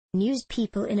News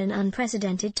people in an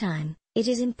unprecedented time, it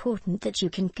is important that you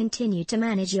can continue to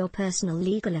manage your personal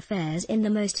legal affairs in the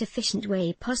most efficient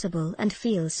way possible and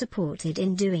feel supported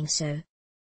in doing so.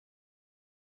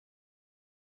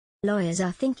 Lawyers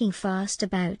are thinking fast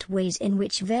about ways in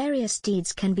which various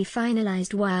deeds can be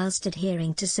finalized whilst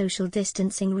adhering to social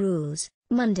distancing rules.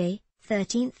 Monday,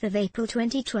 13th of April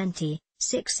 2020,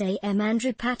 6 a.m.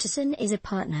 Andrew Paterson is a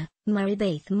partner, Murray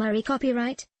Bath Murray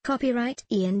Copyright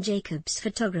Ian Jacobs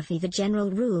Photography. The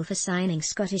general rule for signing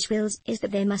Scottish wills is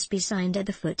that they must be signed at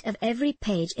the foot of every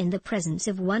page in the presence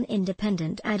of one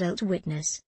independent adult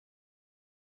witness.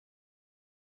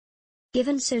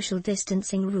 Given social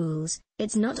distancing rules,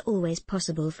 it's not always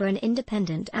possible for an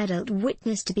independent adult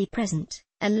witness to be present,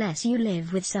 unless you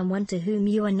live with someone to whom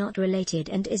you are not related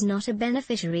and is not a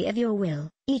beneficiary of your will,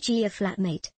 e.g. a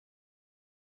flatmate.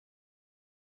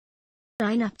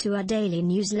 Sign up to our daily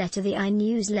newsletter. The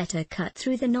iNewsletter Cut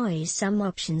Through the Noise. Some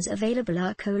options available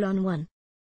are: 1.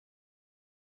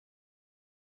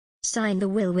 Sign the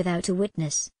will without a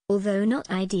witness. Although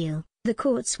not ideal, the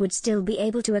courts would still be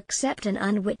able to accept an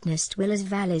unwitnessed will as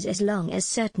valid as long as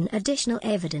certain additional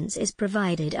evidence is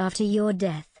provided after your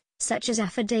death, such as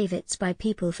affidavits by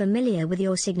people familiar with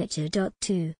your signature.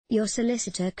 2. Your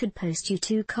solicitor could post you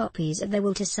 2 copies of the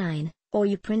will to sign, or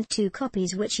you print 2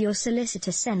 copies which your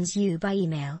solicitor sends you by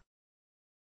email.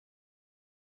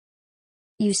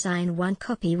 You sign 1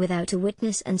 copy without a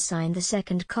witness and sign the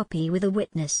second copy with a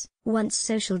witness. Once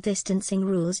social distancing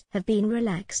rules have been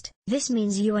relaxed, this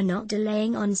means you are not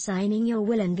delaying on signing your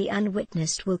will and the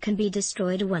unwitnessed will can be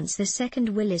destroyed once the second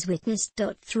will is witnessed.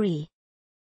 3.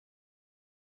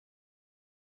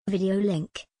 Video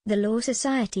link. The Law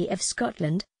Society of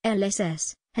Scotland,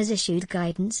 LSS, has issued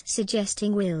guidance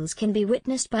suggesting wills can be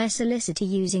witnessed by a solicitor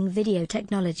using video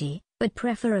technology, but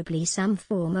preferably some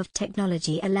form of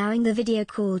technology allowing the video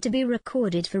call to be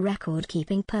recorded for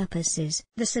record-keeping purposes.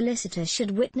 The solicitor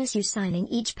should witness you signing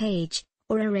each page,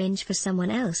 or arrange for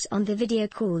someone else on the video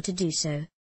call to do so.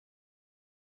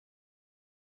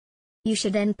 You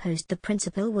should then post the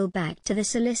principal will back to the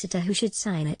solicitor, who should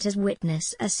sign it as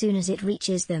witness as soon as it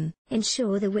reaches them.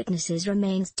 Ensure the witnesses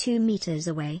remains 2 meters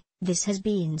away. This has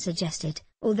been suggested,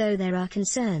 although there are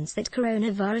concerns that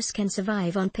coronavirus can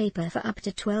survive on paper for up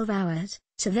to 12 hours,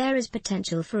 so there is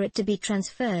potential for it to be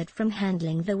transferred from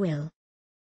handling the will.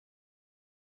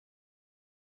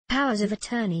 Powers of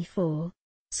Attorney. 4.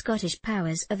 Scottish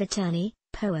Powers of Attorney,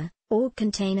 POA, all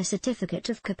contain a certificate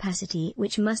of capacity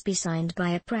which must be signed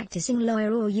by a practicing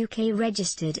lawyer or UK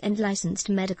registered and licensed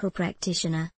medical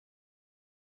practitioner.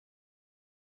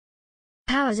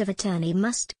 Powers of attorney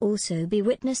must also be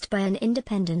witnessed by an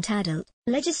independent adult.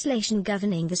 Legislation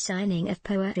governing the signing of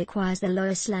POA requires the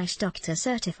lawyer/doctor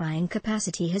certifying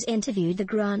capacity has interviewed the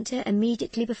grantor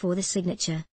immediately before the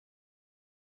signature.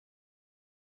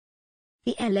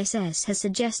 The LSS has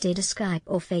suggested a Skype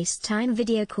or FaceTime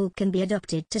video call can be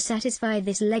adopted to satisfy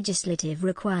this legislative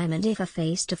requirement if a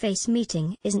face-to-face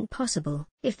meeting isn't possible.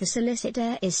 If the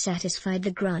solicitor is satisfied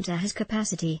the grantor has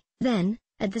capacity, then,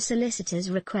 at the solicitor's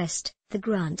request, the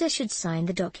grantor should sign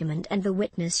the document and the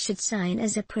witness should sign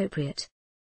as appropriate.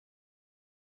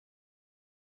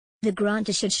 The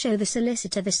grantor should show the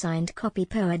solicitor the signed copy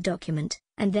POA document,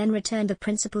 and then return the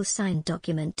principal signed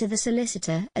document to the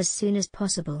solicitor as soon as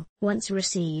possible. Once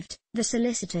received, the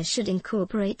solicitor should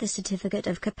incorporate the certificate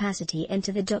of capacity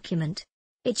into the document.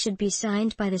 It should be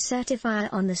signed by the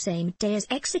certifier on the same day as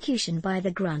execution by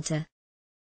the grantor.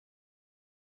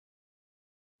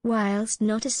 Whilst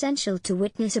not essential to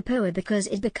witness a POA because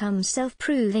it becomes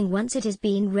self-proving once it has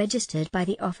been registered by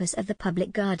the Office of the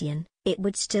Public Guardian, it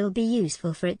would still be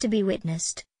useful for it to be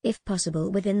witnessed, if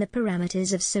possible within the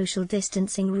parameters of social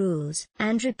distancing rules.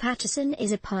 Andrew Paterson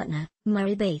is a partner,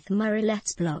 Murray Bath Murray.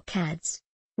 Let's block ads.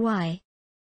 Why?